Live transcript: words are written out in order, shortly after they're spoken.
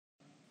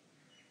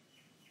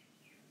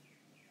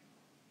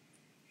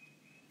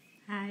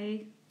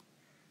Hi.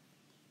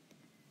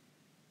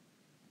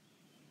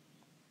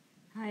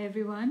 Hi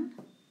everyone.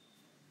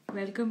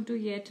 Welcome to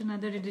yet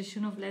another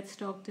edition of Let's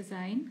Talk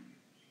Design.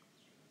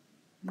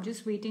 I'm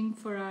just waiting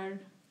for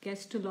our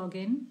guest to log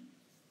in.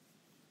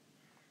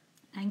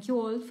 Thank you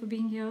all for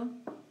being here.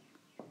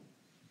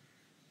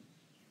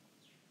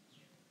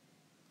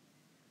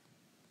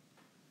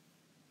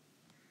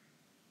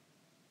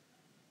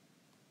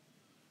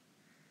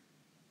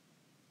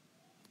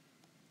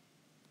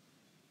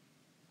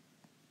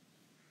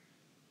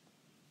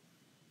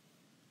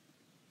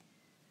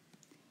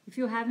 If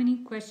you have any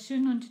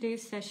question on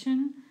today's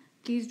session,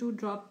 please do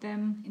drop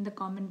them in the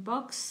comment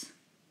box.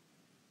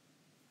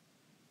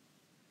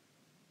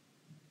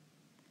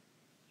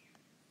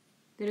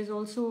 There is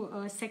also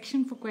a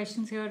section for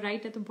questions here.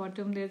 Right at the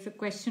bottom, there's a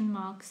question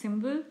mark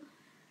symbol.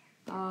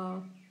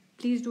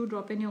 Please do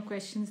drop in your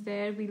questions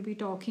there. We'll be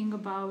talking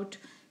about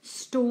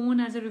stone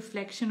as a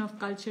reflection of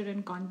culture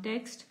and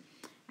context.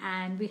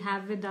 And we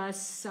have with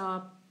us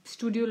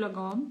Studio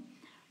Lagom.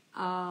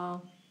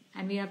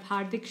 And we have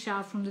Hardik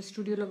Shah from the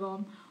Studio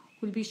Lagom,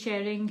 who will be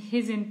sharing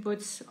his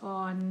inputs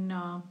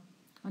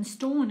on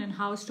stone and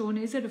how stone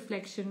is a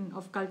reflection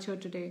of culture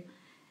today.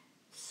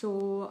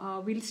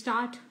 So we'll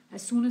start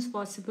as soon as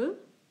possible.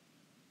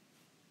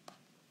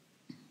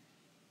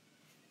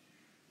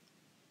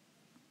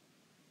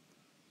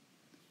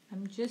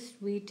 I'm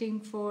just waiting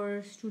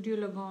for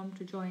Studio Lagom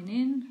to join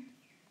in.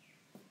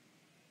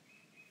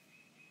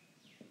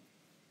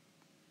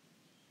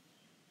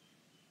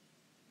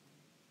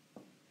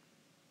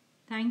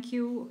 Thank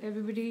you,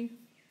 everybody.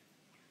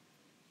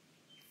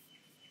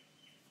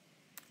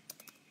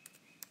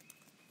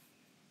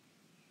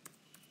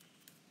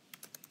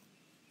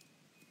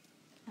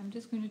 I'm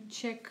just going to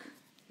check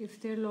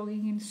if they're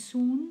logging in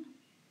soon.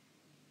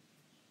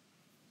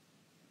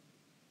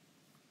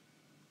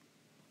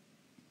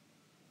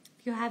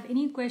 If you have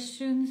any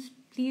questions,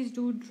 please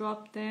do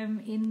drop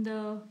them in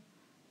the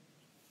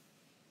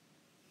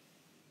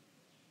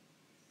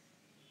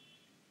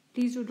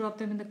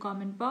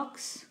comment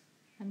box.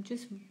 I'm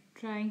just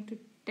trying to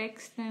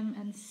text them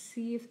and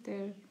see if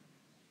they've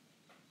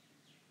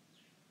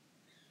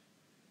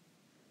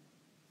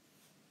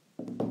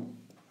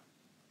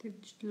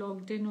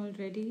logged in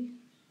already.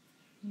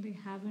 They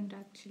haven't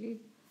actually.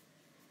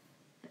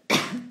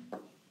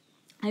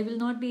 I will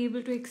not be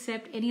able to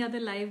accept any other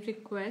live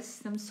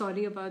requests. I'm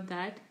sorry about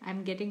that.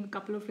 I'm getting a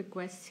couple of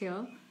requests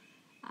here.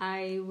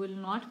 I will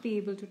not be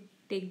able to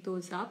take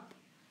those up.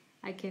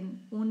 I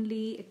can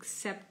only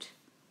accept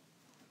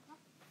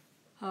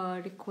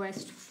a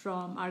request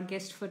from our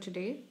guest for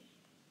today.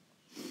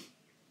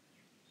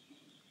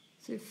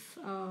 So if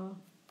I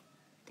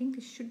think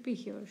this should be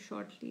here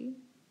shortly.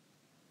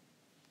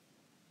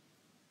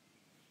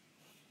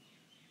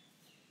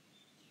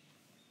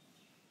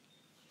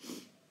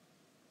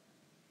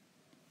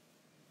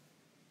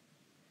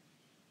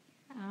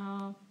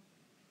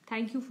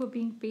 Thank you for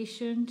being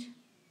patient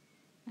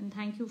and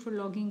thank you for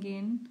logging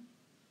in.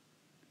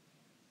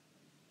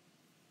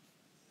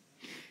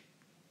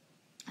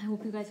 I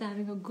hope you guys are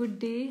having a good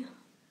day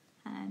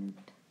and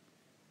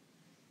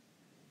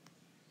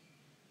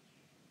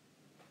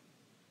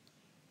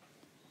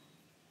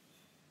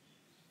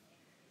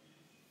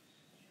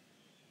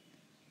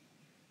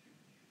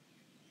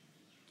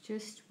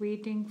just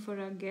waiting for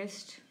our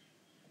guest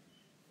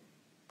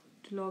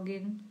to log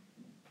in.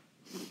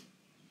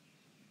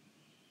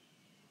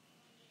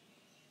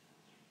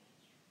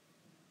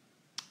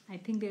 I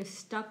think they're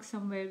stuck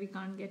somewhere, we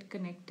can't get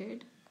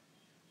connected.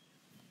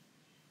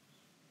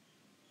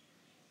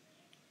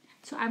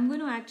 So I'm going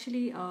to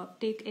actually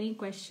take any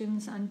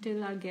questions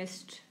until our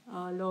guest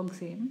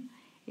logs in.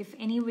 If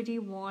anybody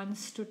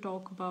wants to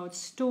talk about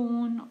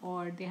stone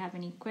or they have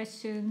any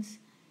questions,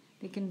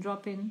 they can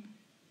drop in.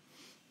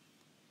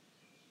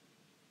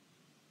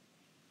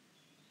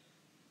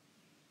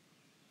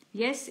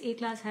 Yes,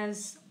 A-Class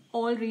has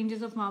all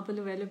ranges of marble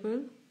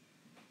available.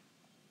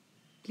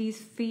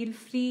 Please feel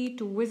free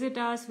to visit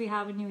us. We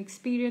have a new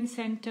experience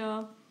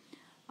center.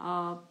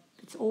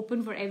 It's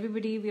open for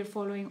everybody. We are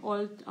following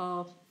all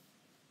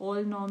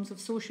norms of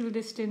social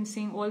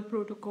distancing, all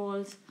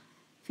protocols.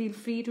 Feel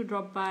free to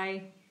drop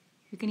by.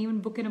 You can even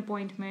book an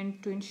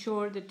appointment to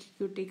ensure that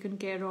you're taken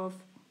care of.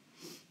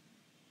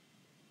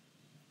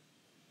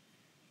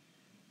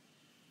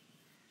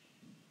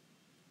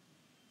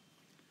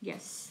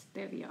 Yes,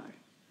 there we are.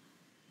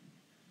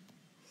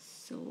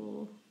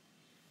 So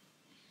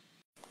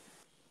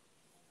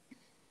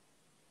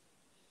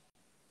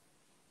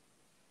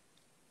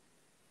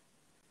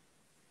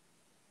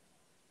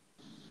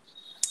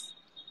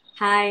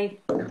hi.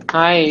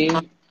 Hi,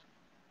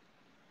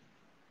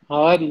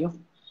 how are you?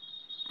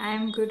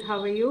 I'm good. How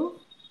are you?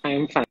 I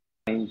am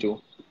fine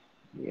too.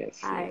 Yes,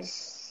 Hi.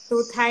 yes.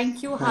 So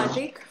thank you,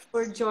 Hardik,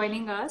 for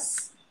joining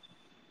us.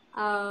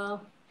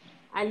 I'll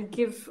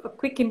give a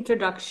quick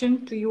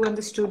introduction to you and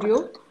the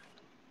studio.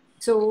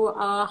 So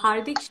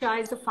Hardik Shah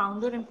is the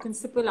founder and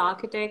principal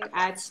architect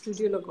at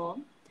Studio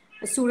Lagom,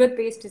 a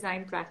Surat-based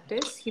design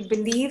practice. He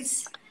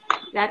believes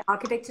that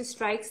architecture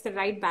strikes the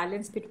right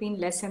balance between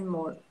less and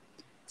more.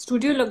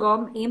 Studio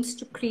Lagom aims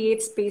to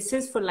create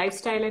spaces for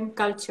lifestyle and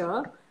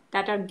culture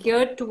that are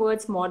geared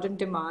towards modern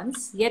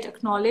demands, yet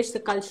acknowledge the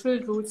cultural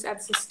roots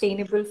and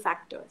sustainable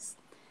factors.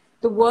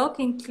 The work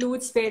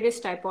includes various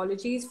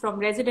typologies from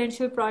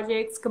residential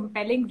projects,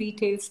 compelling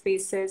retail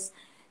spaces,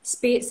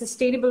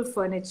 sustainable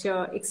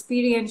furniture,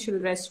 experiential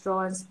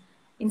restaurants,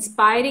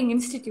 inspiring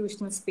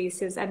institutional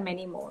spaces, and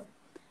many more.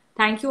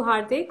 Thank you,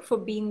 Hardik, for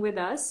being with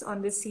us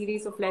on this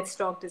series of Let's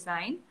Talk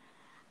Design.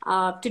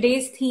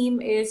 Today's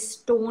theme is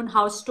stone,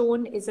 how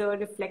stone is a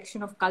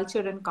reflection of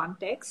culture and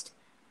context.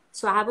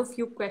 So I have a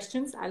few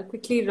questions. I'll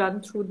quickly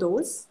run through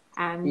those.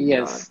 And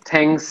Yes,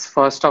 thanks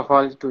first of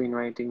all to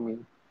inviting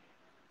me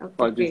okay,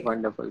 for this great.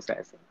 wonderful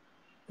session.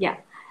 Yeah.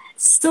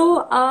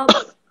 So,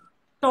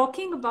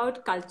 talking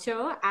about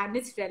culture and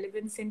its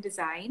relevance in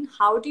design,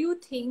 how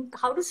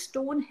does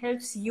stone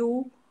helps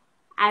you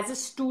as a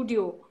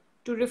studio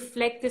to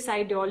reflect this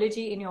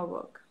ideology in your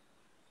work?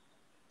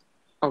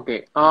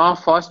 Okay.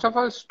 First of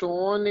all,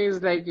 stone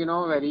is like,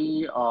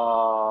 very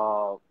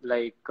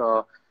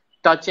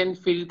touch and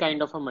feel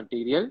kind of a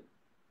material.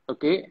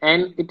 Okay,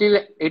 and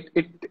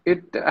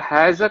it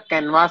has a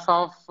canvas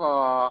of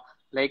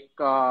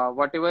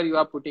whatever you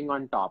are putting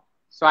on top.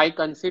 So I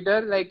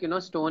consider like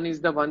stone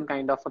is the one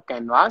kind of a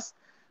canvas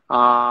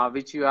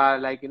which you are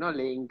like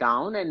laying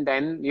down, and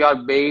then your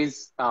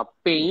base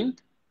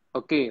paint,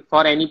 okay,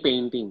 for any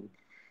painting,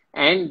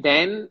 and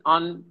then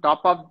on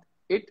top of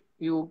it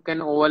you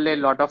can overlay a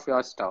lot of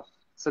your stuff.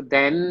 So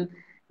then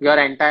your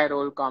entire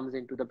role comes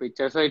into the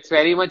picture. So it's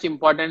very much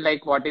important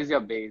like what is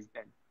your base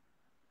then.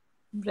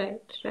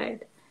 Right,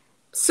 right.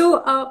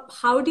 So,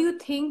 how do you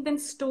think then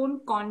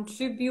stone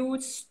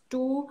contributes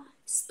to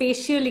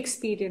spatial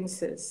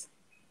experiences?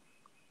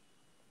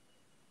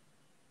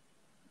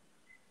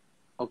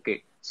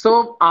 Okay.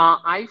 So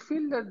I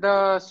feel that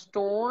the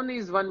stone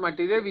is one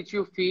material which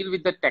you feel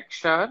with the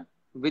texture,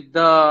 with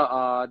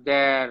the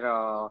their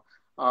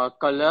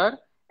color,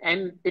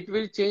 and it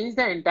will change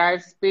the entire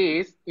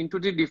space into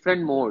the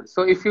different modes.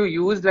 So if you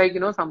use like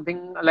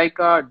something like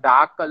a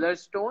dark color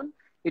stone,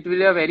 it will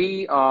be a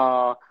very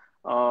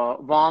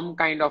warm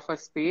kind of a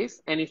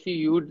space. And if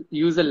you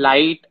use a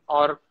light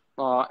or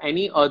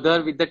any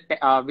other with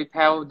with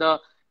have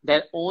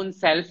their own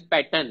self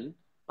pattern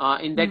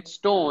in Mm, that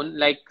stone,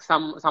 like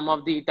some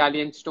of the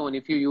Italian stone,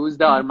 if you use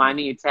the mm,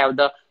 Armani, it's have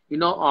the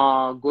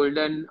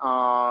golden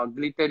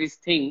glittery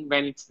thing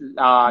when it's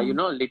mm.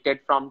 lit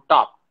from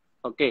top.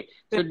 Okay,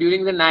 so Right.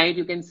 during the night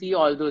you can see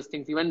all those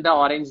things, even the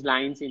orange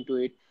lines into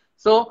it.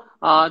 So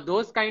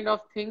those kind of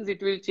things,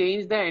 it will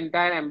change the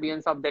entire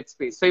ambience of that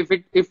space. So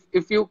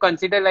if you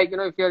consider like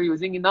if you are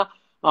using in a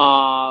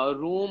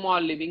room or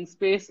living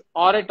space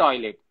or a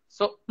toilet,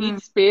 so Mm, each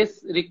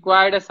space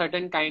required a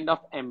certain kind of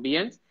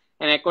ambience,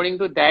 and according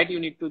to that you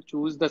need to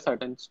choose the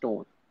certain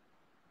stone.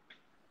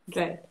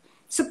 right.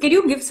 So, can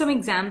you give some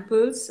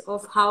examples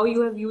of how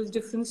you have used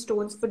different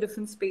stones for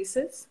different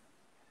spaces?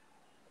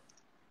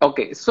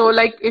 Okay, so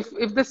like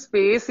if the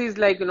space is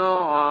like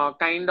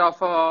kind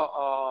of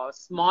a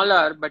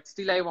smaller, but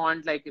still I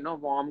want like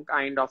warm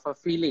kind of a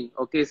feeling.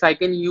 Okay, so I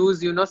can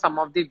use some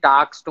of the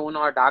dark stone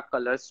or dark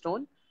color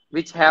stone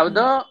which have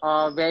the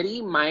Mm,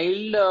 very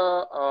mild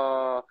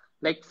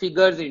like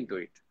figures into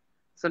it.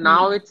 So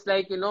now mm, it's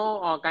like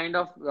kind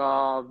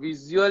of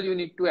visual you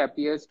need to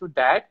appears to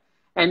that,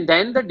 and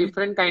then the mm,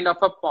 different kind of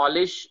a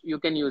polish you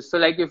can use. So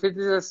like if it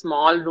is a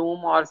small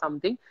room or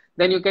something,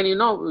 then you can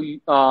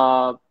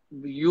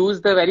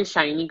use the very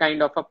shiny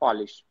kind of a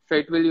polish. So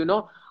it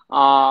will,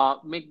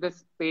 make the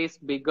space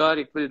bigger.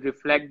 It will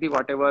reflect the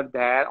whatever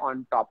there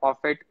on top of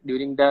it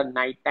during the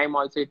night time.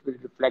 Also, it will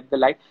reflect the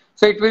light.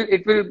 So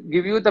it will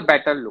give you the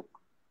better look.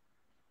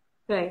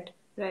 right,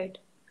 right.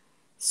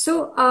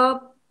 So,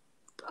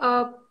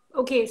 uh,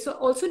 okay. So,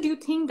 also, do you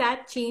think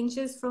that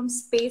changes from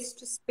space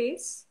to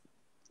space?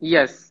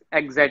 Yes,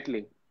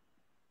 exactly.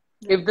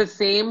 If Right. the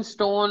same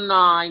stone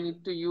I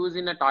need to use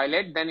in a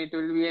toilet, then it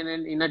will be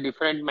in a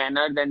different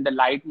manner. Then the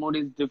light mode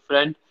is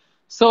different.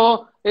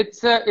 So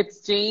it's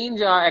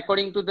change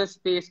according to the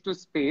space to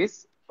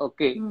space.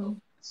 Okay, Mm,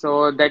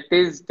 so that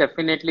is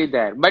definitely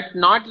there, but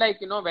not like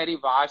very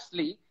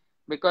vastly,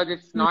 because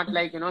it's not mm,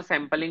 like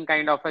sampling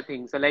kind of a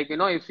thing. So like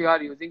if you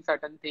are using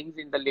certain things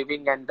in the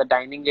living and the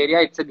dining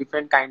area, it's a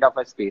different kind of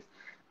a space.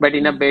 But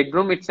in a mm.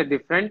 bedroom, it's a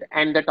different,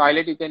 and the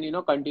toilet you can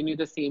continue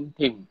the same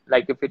thing.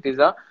 Like if it is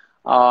a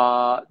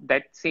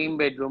that same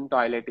bedroom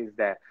toilet is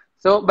there.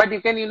 So, but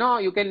you can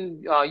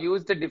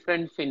use the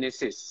different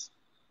finishes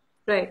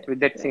Right, with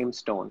that right. same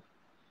stone.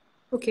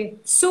 Okay.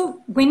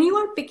 So, when you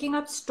are picking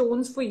up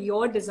stones for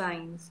your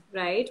designs,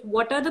 right,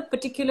 what are the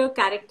particular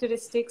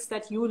characteristics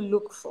that you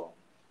look for?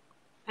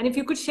 And if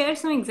you could share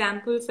some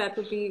examples, that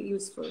would be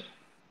useful.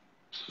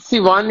 See,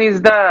 one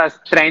is the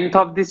strength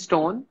of the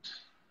stone.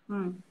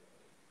 Mm,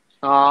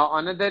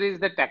 Another is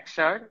the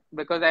texture,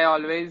 because I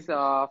always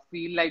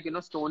feel like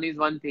stone is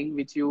one thing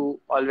which you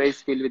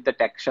always feel with the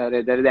texture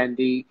rather than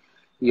the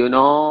you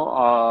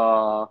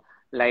know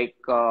like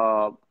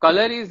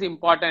color is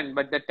important,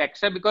 but the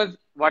texture, because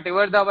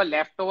whatever our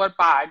leftover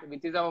part,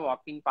 which is our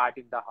walking part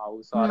in the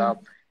house or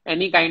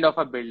any kind of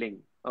a building,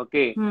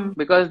 okay,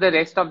 because the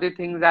rest of the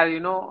things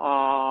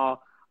are,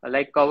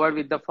 like covered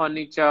with the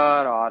furniture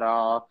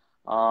or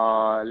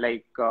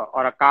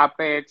or a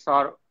carpets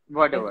or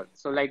whatever.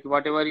 So like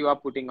whatever you are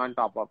putting on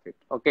top of it,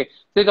 okay.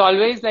 So it's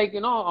always like,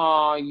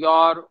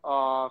 your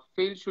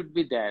feel should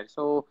be there.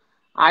 So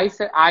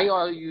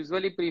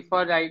usually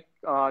prefer like,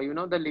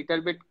 the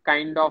little bit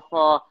kind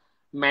of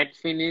matte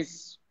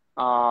finish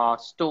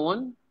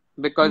stone,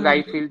 because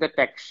I feel the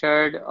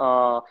textured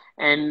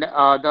and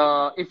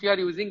the if you are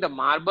using the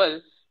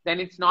marble, then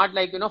it's not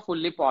like,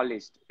 fully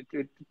polished.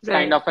 It's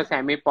kind of a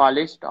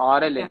semi-polished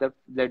or a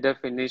leather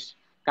finish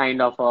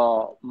kind of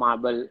a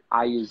marble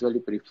I usually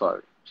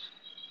prefer,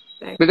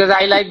 because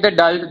I like the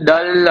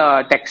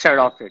dull texture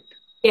of it.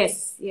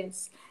 Yes,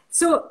 yes.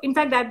 So, in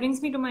fact, that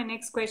brings me to my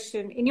next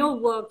question. In your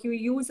work, you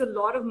use a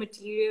lot of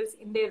materials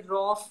in their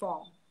raw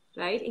form,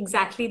 right?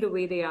 Exactly the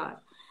way they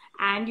are.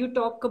 And you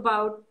talk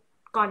about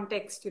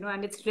context,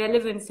 and its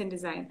relevance in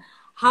design.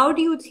 How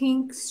do you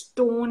think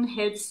stone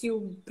helps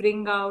you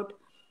bring out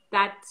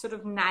that sort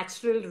of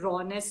natural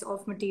rawness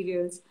of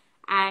materials,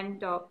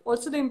 and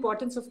also the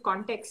importance of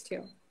context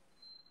here?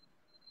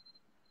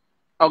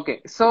 Okay,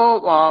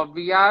 so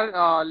we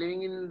are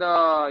living in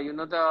the,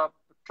 the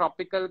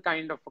tropical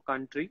kind of a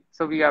country.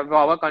 So we have,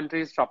 our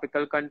country is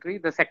tropical country.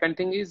 The second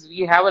thing is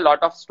we have a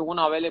lot of stone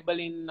available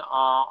in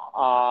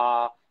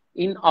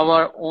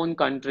our own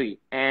country,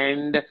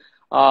 and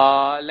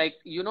like,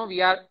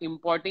 we are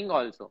importing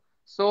also.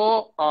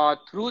 So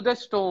through the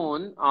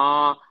stone,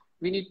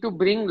 we need to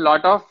bring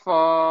lot of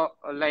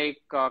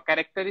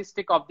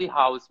characteristic of the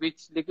house,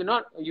 which like,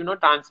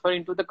 transfer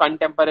into the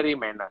contemporary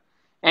manner.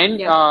 And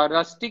Yeah,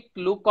 rustic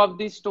look of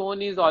the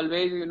stone is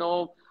always,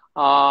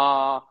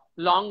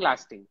 long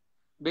lasting.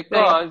 right.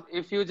 Because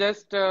if you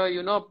just,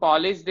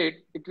 polished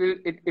it,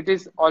 it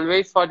is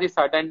always for the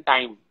certain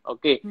time.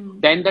 Okay.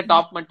 Then the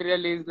top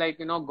material is like,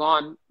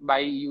 gone by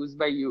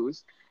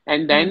use.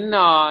 And then,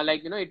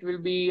 it will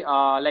be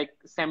like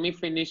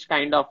semi-finished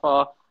kind of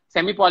a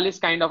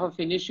semi-polished kind of a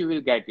finish you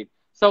will get it.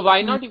 So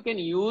why not you can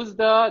use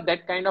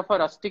that kind of a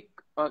rustic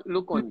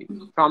look only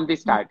from the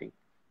starting.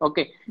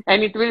 Okay,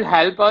 and it will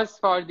help us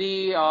for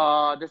the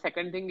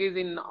second thing is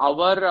in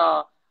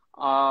our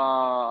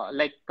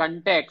like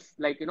context,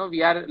 like,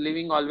 we are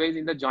living always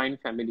in the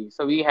joint family,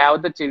 so we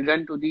have the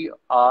children to the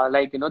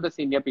like, the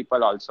senior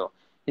people also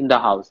in the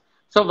house.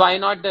 So why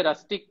not the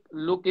rustic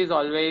look is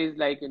always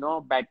like,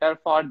 better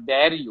for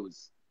their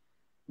use,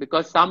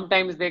 because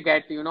sometimes they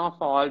get,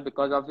 fall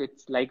because of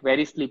it's like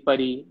very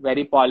slippery,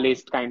 very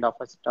polished kind of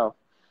a stuff.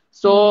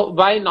 So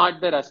why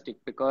not the rustic?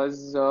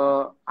 Because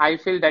I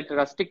feel that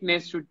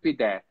rusticness should be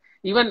there.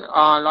 Even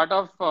a lot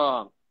of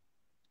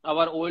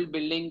our old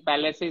building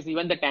palaces,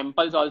 even the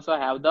temples also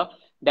have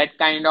that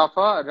kind of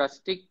a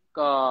rustic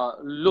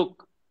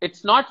look.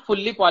 It's not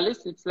fully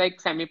polished, it's like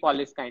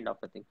semi-polished kind of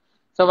a thing.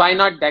 So why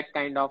not that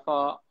kind of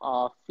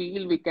a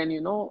feel we can,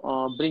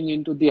 bring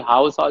into the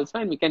house also,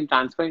 and we can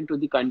transfer into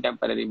the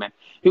contemporary man.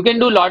 You can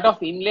do a lot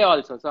of inlay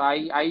also. So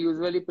I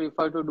usually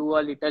prefer to do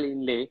a little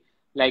inlay,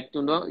 like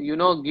to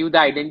know, give the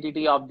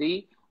identity of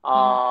the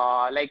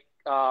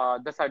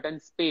the certain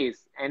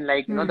space, and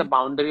like, the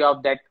boundary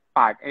of that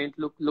part, and it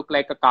look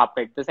like a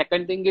carpet. The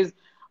second thing is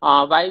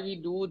why we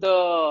do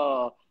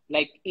the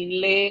like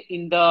inlay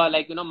in the,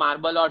 like,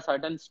 marble or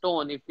certain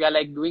stone. If we are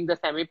like doing the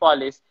semi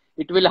polish,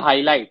 it will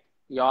highlight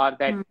your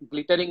that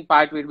glittering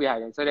part will be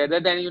highlighted. So rather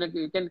than,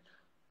 you can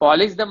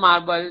polish the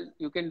marble,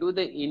 you can do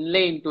the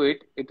inlay into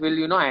it. It will,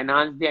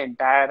 enhance the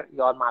entire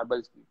your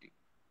marble's beauty.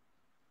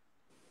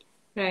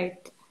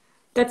 Right.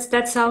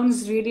 That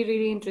sounds really,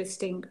 really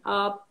interesting.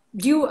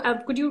 Do you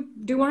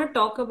want to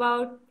talk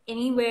about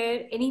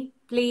anywhere, any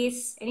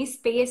place, any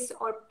space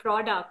or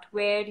product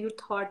where you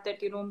thought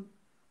that,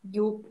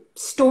 you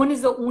stone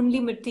is the only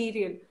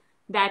material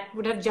that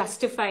would have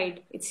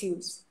justified its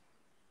use?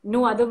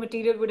 No other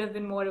material would have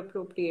been more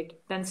appropriate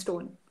than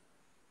stone.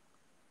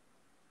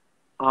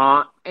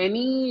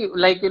 Any,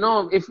 like,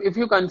 if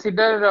you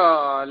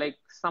consider like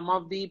some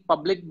of the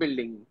public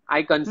building,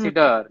 I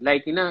consider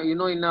like, in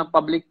a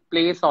public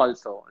place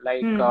also,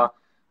 like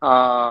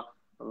uh,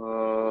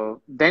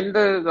 then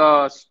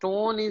the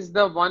stone is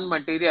the one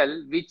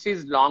material which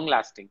is long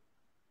lasting.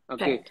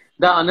 Okay. Right.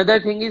 The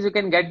another thing is you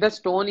can get the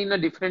stone in a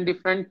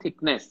different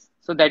thickness.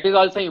 So that is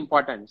also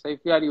important. So if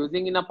you are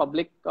using in a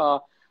public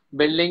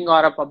building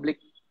or a public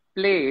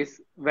place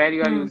where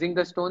you are using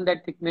the stone,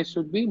 that thickness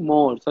should be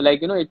more. So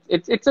like,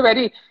 it's a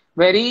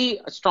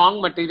very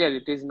strong material.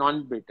 It is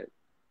non-brittle.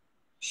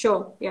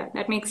 Sure. Yeah,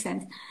 that makes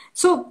sense.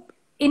 So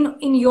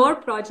in your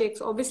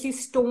projects, obviously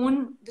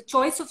stone, the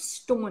choice of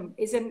stone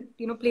plays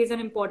an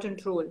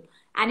important role,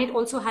 and it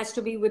also has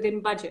to be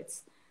within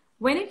budgets.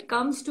 When it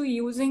comes to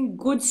using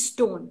good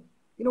stone,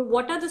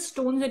 what are the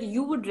stones that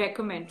you would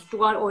recommend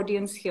to our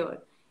audience here,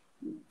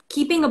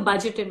 keeping a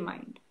budget in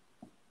mind?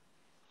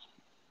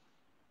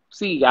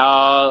 See,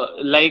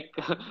 like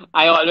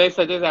I always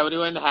suggest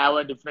everyone have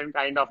a different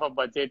kind of a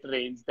budget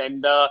range.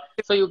 Then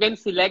so you can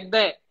select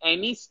the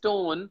any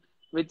stone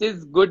which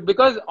is good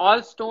because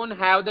all stone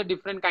have the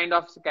different kind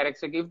of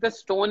characteristic. If the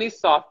stone is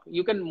soft,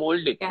 you can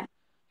mold it. Yeah,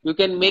 You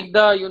can yeah. make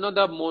the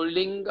the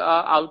molding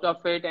out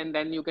of it, and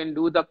then you can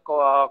do the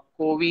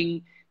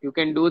coving. You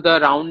can do the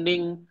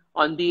rounding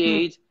on the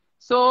Hmm. edge.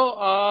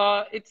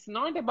 So it's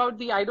not about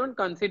the. I don't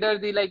consider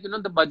the like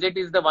the budget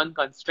is the one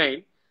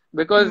constraint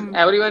because Hmm.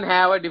 everyone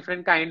have a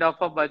different kind of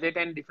a budget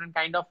and different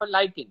kind of a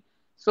liking.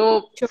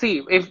 So Sure.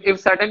 see, if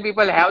certain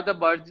people have the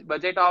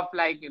budget of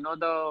like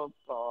the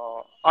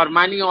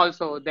Armani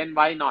also, then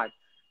why not?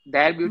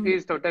 Their Hmm. beauty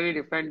is totally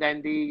different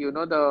than the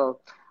the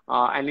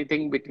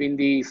anything between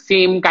the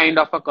same kind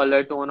of a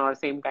color tone or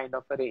same kind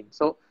of a range.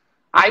 So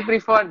I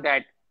prefer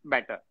that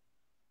better.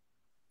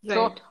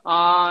 So, Right.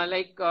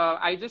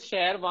 I just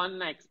share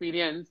one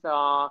experience.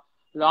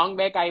 Long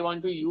back, I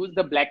want to use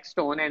the black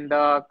stone, and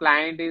the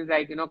client is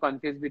like,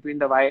 confused between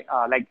the white,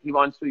 like he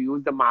wants to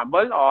use the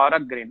marble or a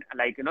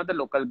like, the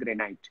local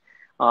granite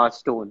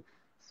stone.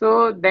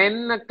 So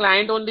then the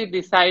client only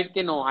decide,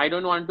 no, I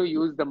don't want to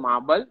use the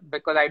marble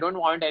because I don't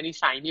want any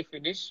shiny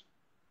finish,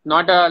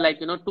 not like,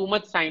 too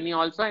much shiny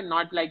also, and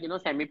not like,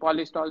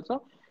 semi-polished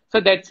also. So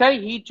that's why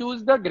he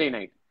choose the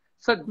granite.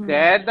 So Hmm.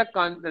 there the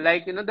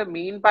like the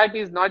main part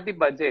is not the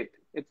budget.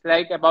 It's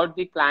like about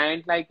the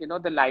client, like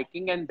the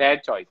liking and their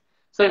choice.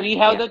 So we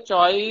Correct. have Yeah. the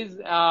choice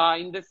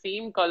in the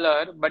same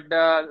color, but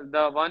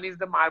the one is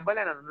the marble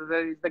and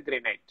another is the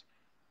granite.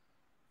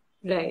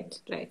 Right,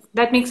 right.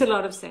 That makes a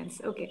lot of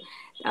sense. Okay.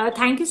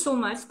 Thank you so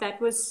much.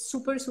 That was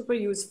super, super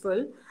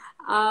useful.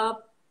 Uh,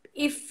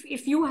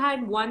 if you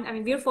had one, I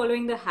mean, we're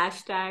following the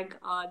hashtag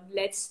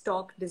Let's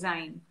Talk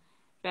Design,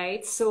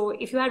 right? So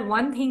if you had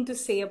one thing to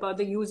say about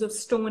the use of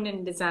stone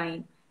in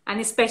design, and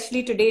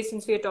especially today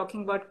since we are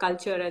talking about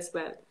culture as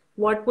well,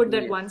 what would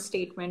that Yes. one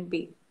statement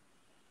be?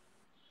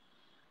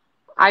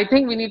 I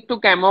think we need to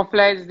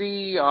camouflage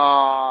the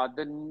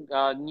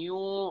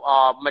new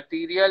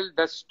material,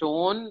 the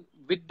stone,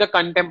 with the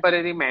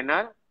contemporary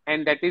manner,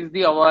 and that is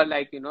the our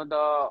like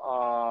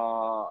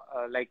the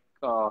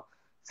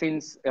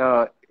since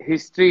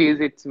history is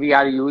it's we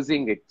are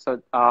using it.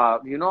 So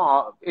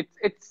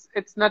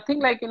it's nothing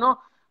like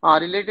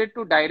related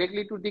to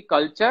directly to the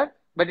culture,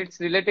 but it's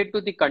related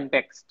to the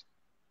context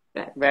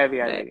Right, where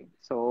we are right. living.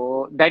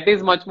 So that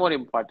is much more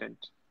important.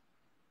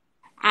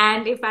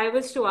 And if I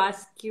was to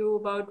ask you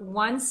about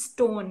one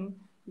stone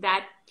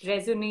that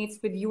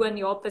resonates with you and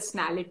your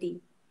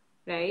personality,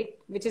 right,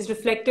 which is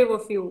reflective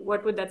of you,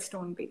 what would that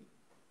stone be?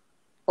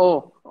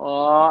 Oh,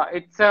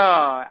 it's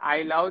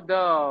I love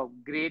the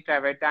Grey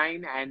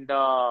Travertine and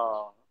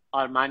the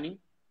Armani.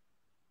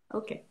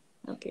 Okay,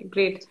 okay,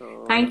 great.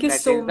 So Thank you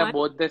that so is the much.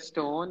 both the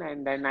stone,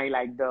 and then I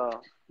like the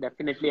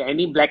definitely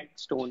any black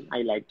stone.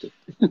 I like it.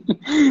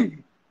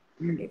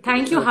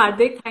 Thank you, Okay.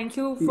 Hardik. Thank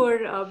you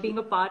for being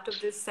a part of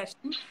this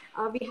session.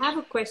 We have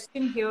a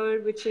question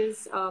here, which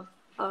is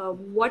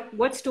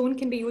what stone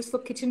can be used for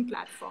kitchen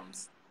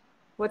platforms?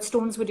 What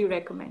stones would you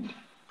recommend?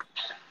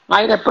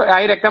 I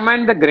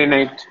recommend the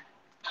granite.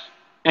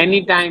 Granite.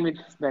 Anytime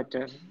it's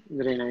better.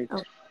 Granite.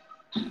 Oh,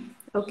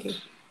 okay.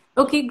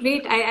 Okay,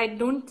 great. I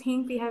don't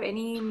think we have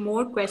any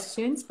more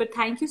questions, but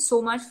thank you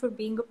so much for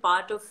being a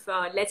part of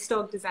Let's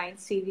Talk Design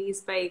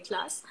series by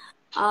A-Class.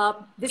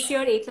 This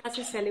year, A-Class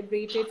has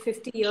celebrated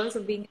 50 years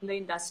of being in the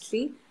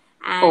industry.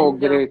 Oh, And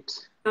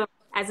great.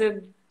 as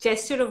a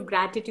gesture of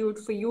gratitude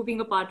for you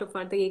being a part of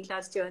the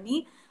A-Class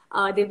journey,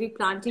 they'll be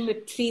planting a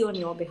tree on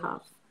your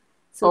behalf.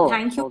 So Oh,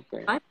 thank you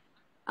okay. so much.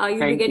 You'll be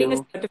Thank getting a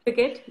you.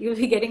 certificate. You'll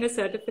be getting a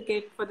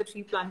certificate for the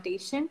tree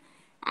plantation.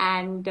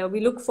 And we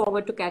look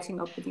forward to catching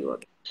up with you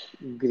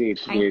again. Great,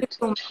 Thank you great.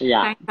 so much.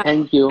 Yeah. Thanks.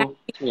 Thank Nice you.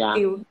 to Yeah.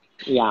 you.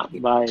 Yeah. Thank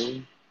you.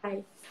 Bye.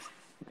 Bye.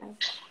 Bye.